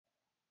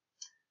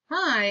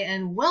Hi,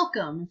 and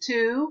welcome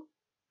to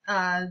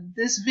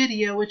this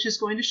video, which is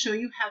going to show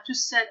you how to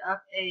set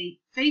up a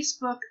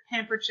Facebook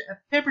Pampered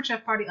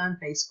Chef party on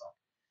Facebook.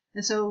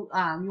 And so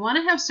you want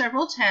to have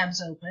several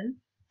tabs open.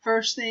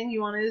 First thing,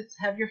 you want to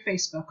have your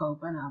Facebook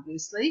open,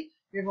 obviously.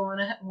 You're going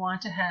to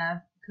want to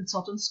have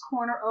Consultants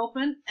Corner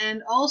open,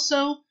 and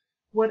also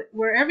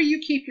wherever you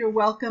keep your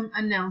welcome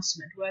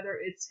announcement, whether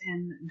it's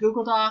in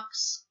Google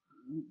Docs,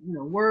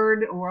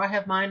 Word, or I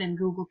have mine in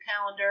Google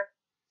Calendar.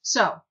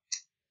 So,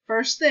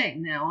 first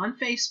thing, now on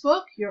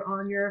Facebook, you're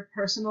on your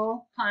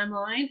personal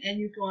timeline and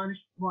you're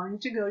wanting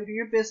to go to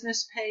your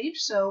business page.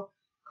 So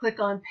click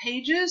on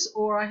Pages,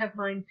 or I have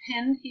mine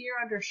pinned here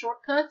under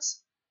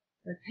Shortcuts,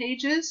 the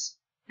Pages.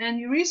 And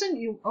the reason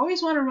you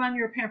always want to run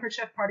your Pampered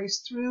Chef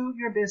parties through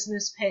your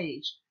business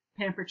page.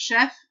 Pampered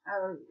Chef,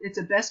 it's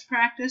a best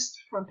practice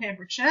from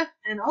Pampered Chef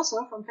and also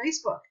from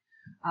Facebook.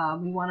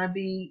 We want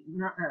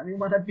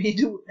to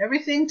do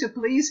everything to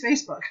please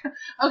Facebook.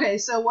 Okay,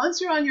 so once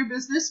you're on your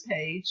business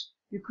page,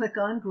 you click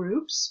on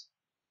Groups,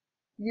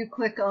 you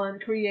click on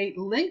Create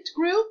Linked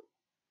Group,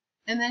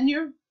 and then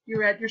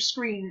you're at your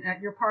screen, at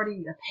your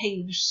party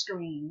page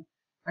screen,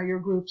 or your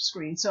group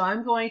screen. So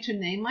I'm going to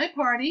name my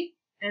party,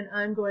 and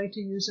I'm going to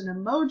use an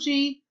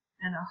emoji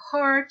and a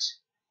heart,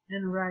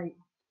 and write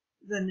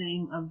the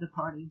name of the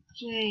party.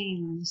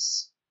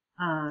 James,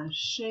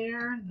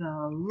 share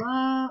the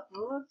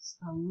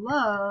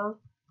love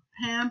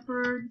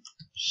Pampered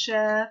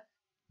Chef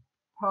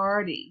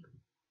party.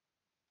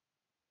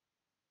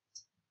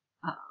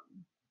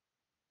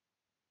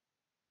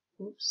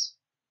 Oops.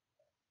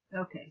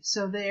 Okay,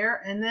 so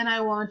there, and then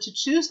I want to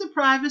choose the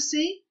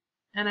privacy,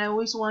 and I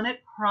always want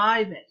it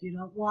private. You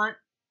don't want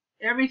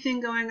everything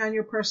going on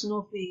your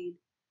personal feed,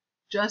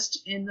 just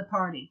in the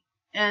party.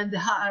 And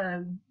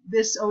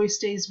this always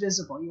stays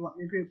visible. You want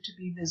your group to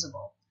be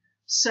visible.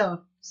 So if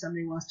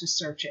somebody wants to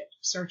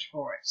search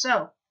for it.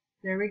 So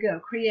there we go,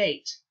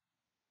 create.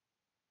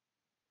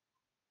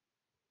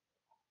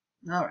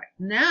 All right,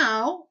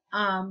 now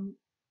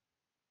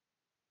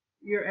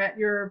you're at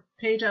your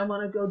page. I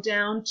want to go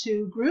down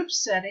to Group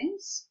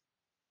Settings.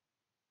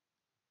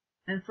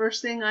 And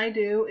first thing I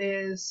do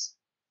is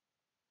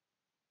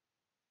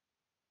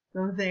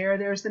go there.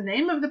 There's the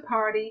name of the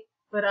party,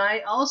 but I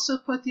also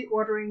put the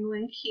ordering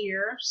link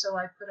here. So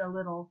I put a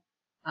little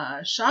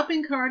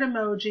shopping cart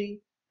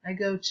emoji. I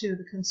go to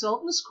the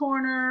Consultants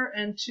Corner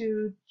and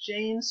to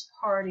Jane's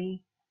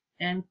Party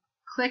and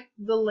click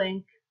the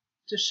link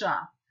to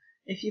shop.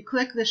 If you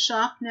click the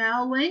Shop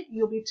Now link,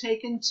 you'll be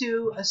taken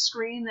to a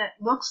screen that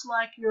looks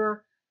like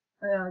your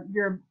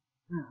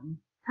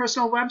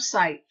personal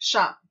website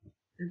shop.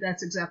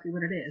 That's exactly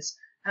what it is.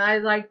 I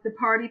like the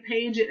party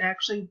page. It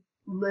actually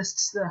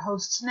lists the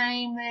host's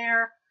name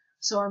there.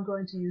 So I'm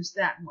going to use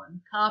that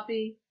one.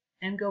 Copy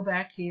and go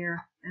back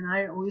here. And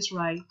I always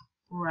write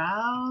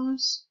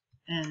Browse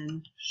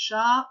and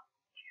Shop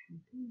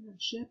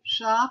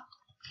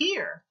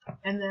here.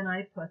 And then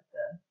I put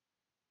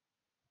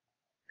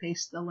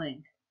paste the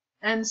link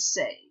and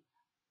save.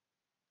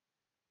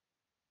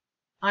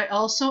 I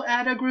also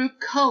add a group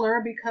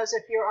color because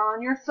if you're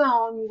on your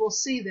phone, you will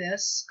see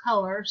this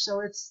color. So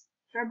it's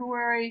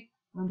February.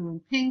 I'm doing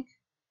pink.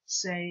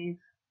 Save.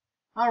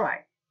 All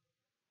right.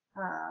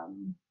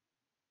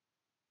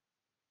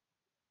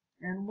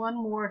 And one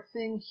more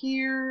thing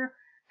here.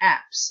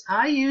 Apps.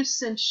 I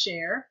use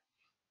CinchShare.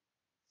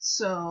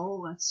 So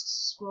let's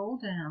scroll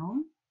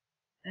down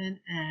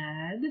and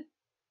add.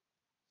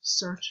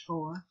 Search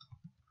for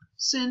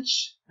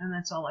Cinch, and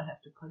that's all I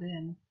have to put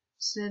in.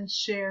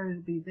 CinchShare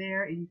will be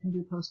there, and you can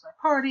do Post by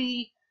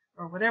Party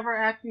or whatever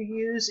app you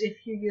use.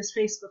 If you use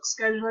Facebook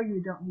Scheduler, you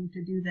don't need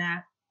to do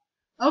that.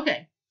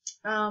 Okay,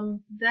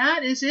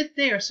 that is it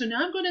there. So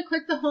now I'm going to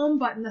click the Home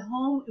button, the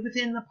Home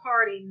within the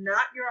party,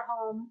 not your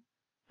home,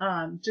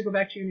 to go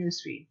back to your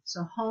newsfeed.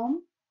 So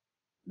Home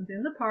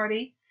within the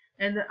party,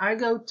 and I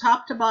go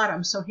top to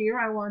bottom. So here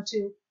I want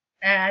to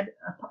add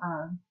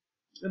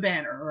a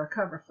banner or a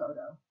cover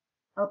photo.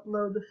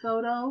 Upload the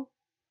photo.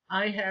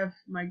 I have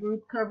my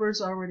group covers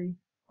already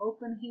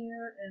open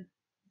here and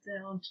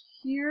down to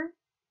here.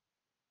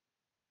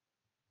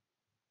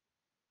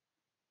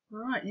 All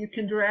right, you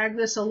can drag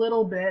this a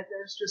little bit.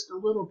 There's just a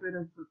little bit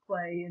of the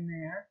play in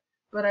there,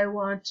 but I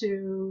want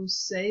to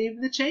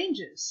save the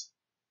changes.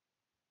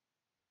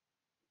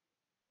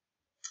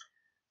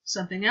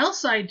 Something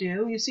else I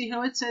do, you see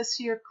how it says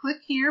here,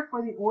 click here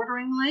for the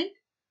ordering link.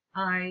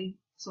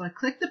 So I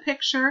click the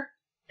picture,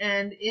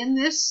 and in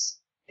this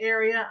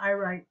area I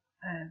write,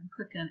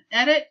 click on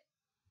Edit,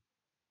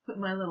 put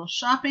my little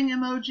shopping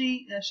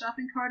emoji,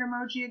 shopping cart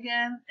emoji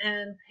again,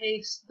 and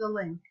paste the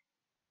link.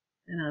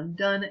 And I'm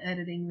done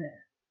editing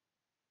there.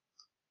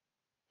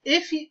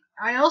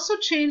 I also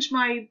change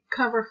my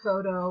cover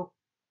photo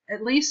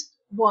at least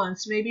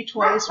once, maybe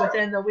twice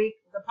within the week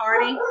of the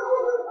party,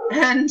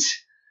 and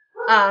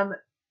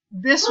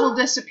this will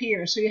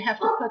disappear. So you have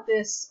to put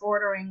this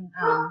ordering.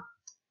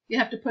 You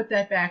have to put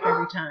that back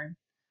every time.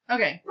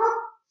 Okay,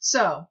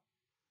 so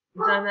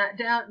done that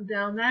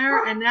down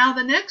there, and now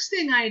the next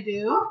thing I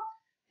do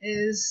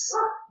is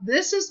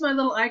this is my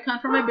little icon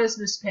for my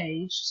business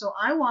page. So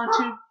I want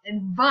to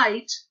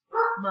invite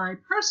my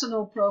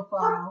personal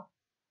profile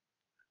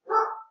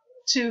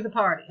to the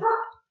party.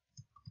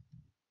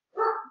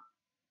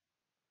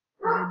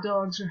 The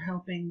dogs are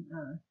helping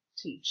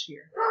teach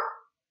here.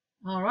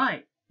 All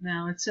right.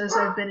 Now it says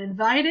I've been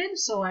invited,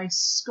 so I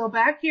go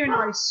back here.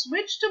 Now I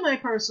switch to my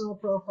personal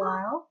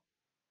profile.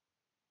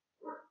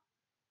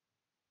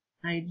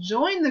 I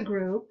join the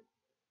group.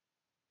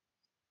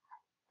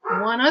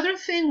 One other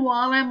thing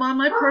while I'm on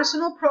my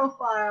personal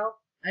profile,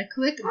 I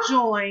click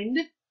Joined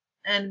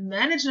and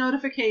Manage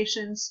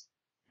Notifications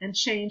and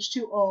change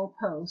to All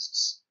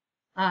Posts.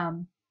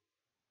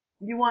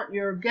 You want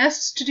your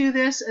guests to do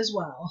this as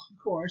well, of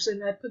course,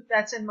 and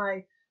that's in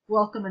my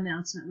welcome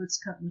announcement, which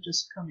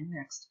is coming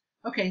next.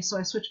 Okay, so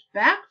I switch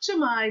back to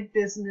my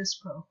business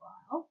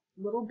profile,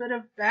 a little bit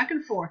of back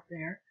and forth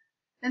there.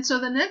 And so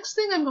the next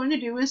thing I'm going to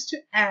do is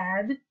to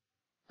add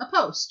a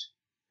post.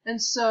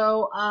 And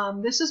so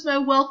this is my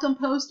welcome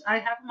post. I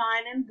have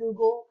mine in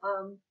Google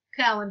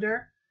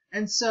Calendar.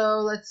 And so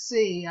let's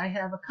see, I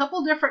have a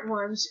couple different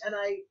ones, and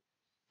I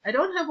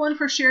don't have one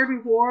for shared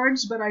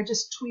rewards, but I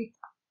just tweak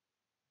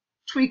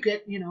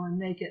it, and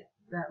make it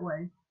that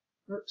way.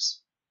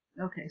 Oops.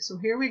 Okay, so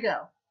here we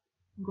go.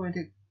 I'm going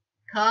to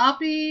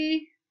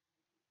copy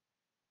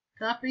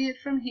it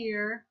from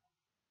here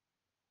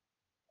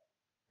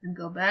and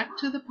go back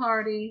to the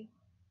party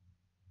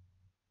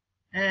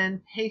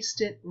and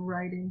paste it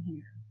right in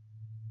here.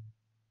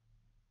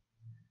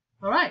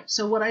 All right,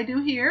 so what I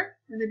do here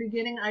in the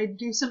beginning, I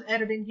do some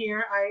editing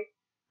here.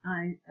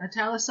 I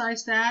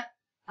italicize that.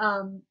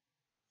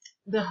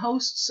 The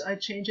hosts, I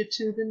change it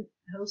to the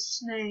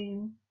host's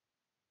name.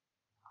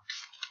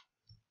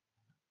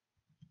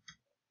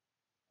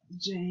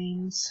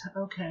 James,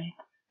 okay.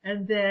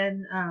 And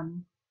then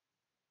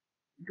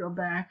go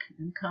back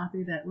and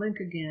copy that link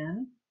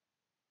again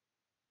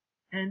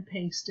and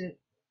paste it.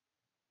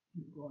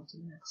 Go on to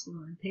the next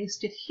line.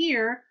 Paste it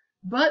here,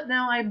 but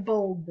now I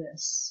bold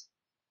this.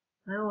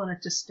 I want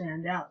it to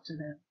stand out to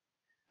them.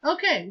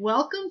 Okay,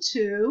 welcome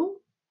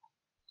to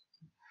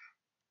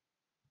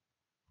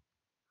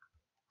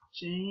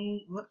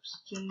Jane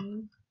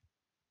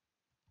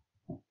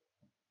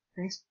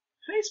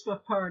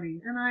Facebook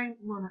party, and I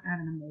want to add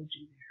an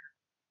emoji there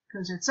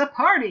because it's a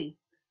party.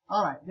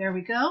 All right, there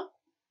we go.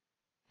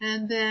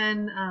 And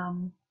then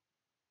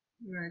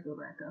where I go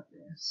back up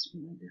there,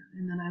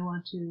 and then I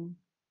want to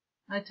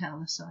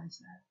italicize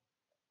that.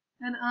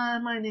 And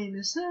my name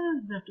is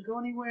don't have to go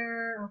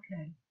anywhere.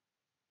 Okay,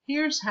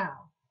 here's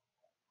how.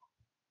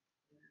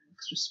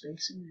 Extra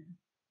space in there.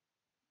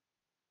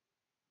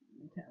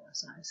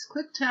 Italicize.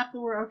 Click tap the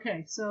word.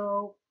 Okay,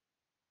 so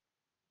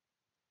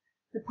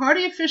the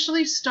party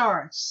officially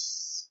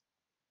starts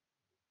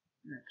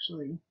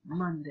actually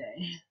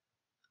Monday.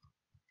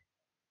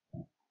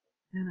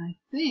 And I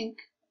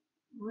think,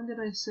 when did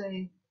I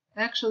say?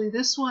 Actually,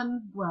 this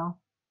one,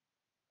 well,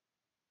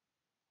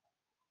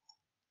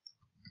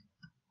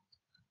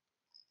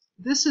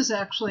 this is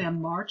actually a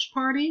March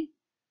party,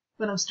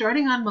 but I'm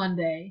starting on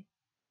Monday.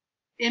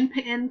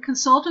 In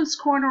Consultants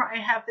Corner, I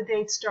have the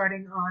date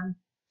starting on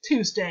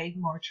Tuesday,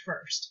 March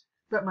 1st,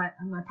 but my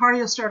party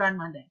will start on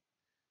Monday.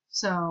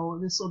 So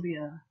this will be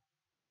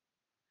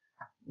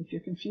if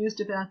you're confused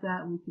about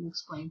that, we can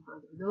explain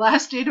further. The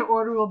last date of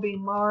order will be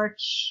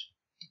March,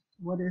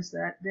 what is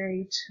that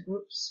date?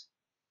 Oops,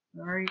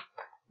 sorry,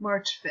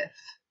 March 5th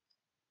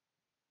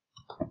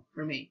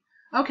for me.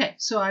 Okay,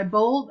 so I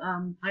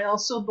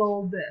also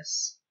bold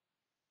this.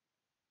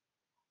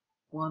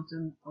 I want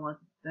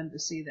them to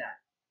see that.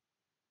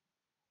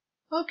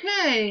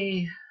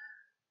 Okay.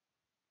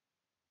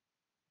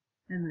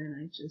 And then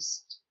I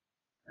just,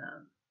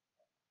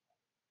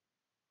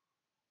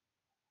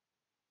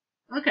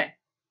 okay,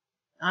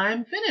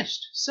 I'm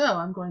finished. So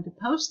I'm going to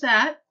post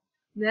that.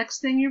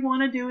 Next thing you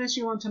want to do is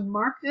you want to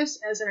mark this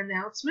as an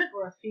announcement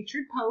or a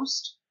featured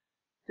post,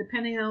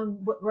 depending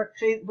on what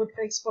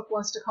Facebook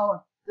wants to call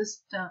it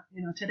this,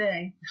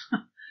 today.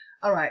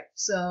 All right,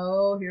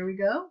 so here we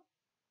go.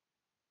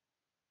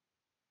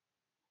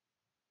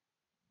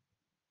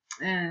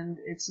 And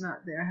it's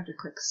not there. I have to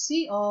click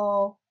See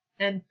All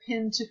and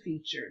Pin to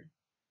Featured.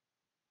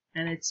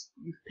 And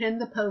you've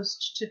pinned the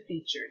post to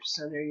Featured.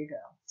 So there you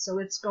go. So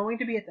it's going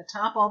to be at the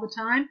top all the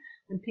time.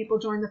 When people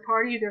join the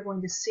party, they're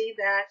going to see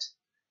that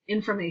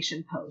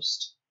information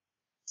post.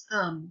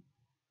 All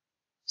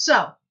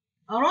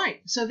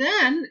right. So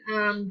then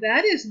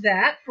that is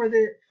that for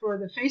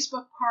the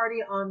Facebook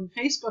party on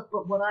Facebook.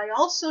 But what I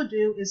also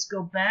do is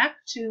go back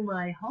to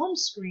my home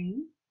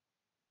screen,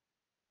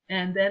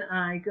 and then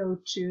I go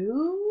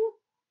to,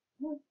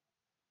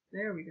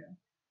 there we go,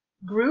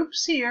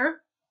 groups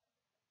here.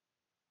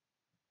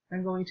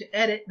 I'm going to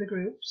edit the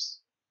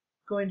groups.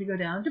 Going to go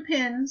down to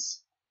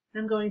pins.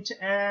 I'm going to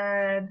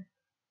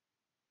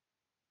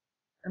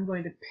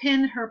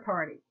pin her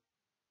party.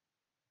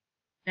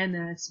 And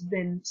then it's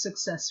been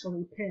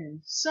successfully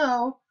pinned.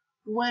 So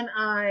when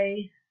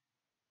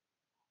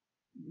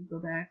go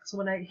back. So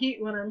when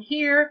I'm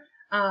here,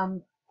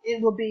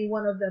 it will be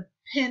one of the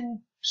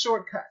pinned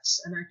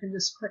shortcuts, and I can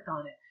just click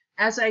on it.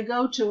 As I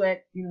go to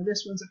it,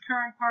 this one's a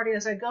current party.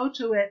 As I go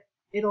to it,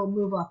 it'll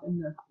move up in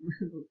the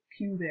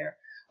queue there.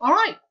 All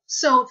right,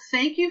 so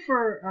thank you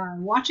for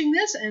watching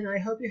this, and I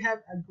hope you have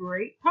a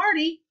great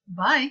party.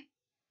 Bye.